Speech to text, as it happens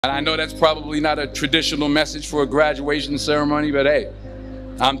And I know that's probably not a traditional message for a graduation ceremony, but hey,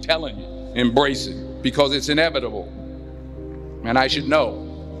 I'm telling you, embrace it, because it's inevitable. And I should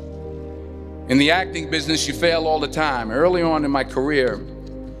know. In the acting business, you fail all the time. Early on in my career,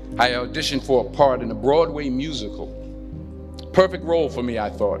 I auditioned for a part in a Broadway musical. Perfect role for me, I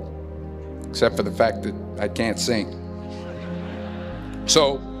thought, except for the fact that I can't sing.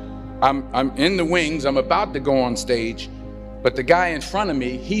 So I'm in the wings, I'm about to go on stage, but the guy in front of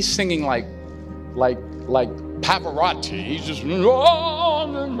me, he's singing like Pavarotti. He's just, and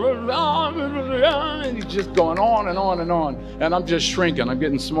he's just going on and on and on. And I'm just shrinking, I'm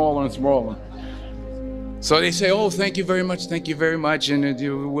getting smaller and smaller. So they say, oh, thank you very much, and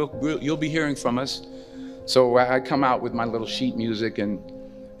you'll be hearing from us. So I come out with my little sheet music, and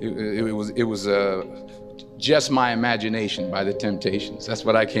it was Just My Imagination by the Temptations. That's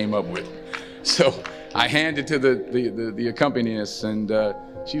what I came up with. So I hand it to the accompanist, and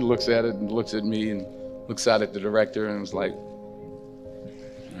she looks at it and looks at me and looks out at the director and was like,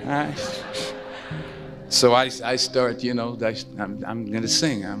 all right. So I start, you know, I'm gonna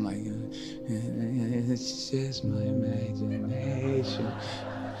sing. I'm like, it's just my imagination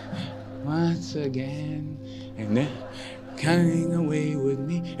once again, and then coming away with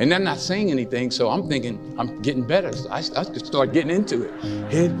me. And I'm not saying anything, so I'm thinking I'm getting better. So I just start getting into it.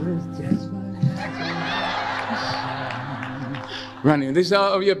 It was just my imagination running. This,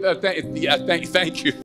 oh yeah, thank you.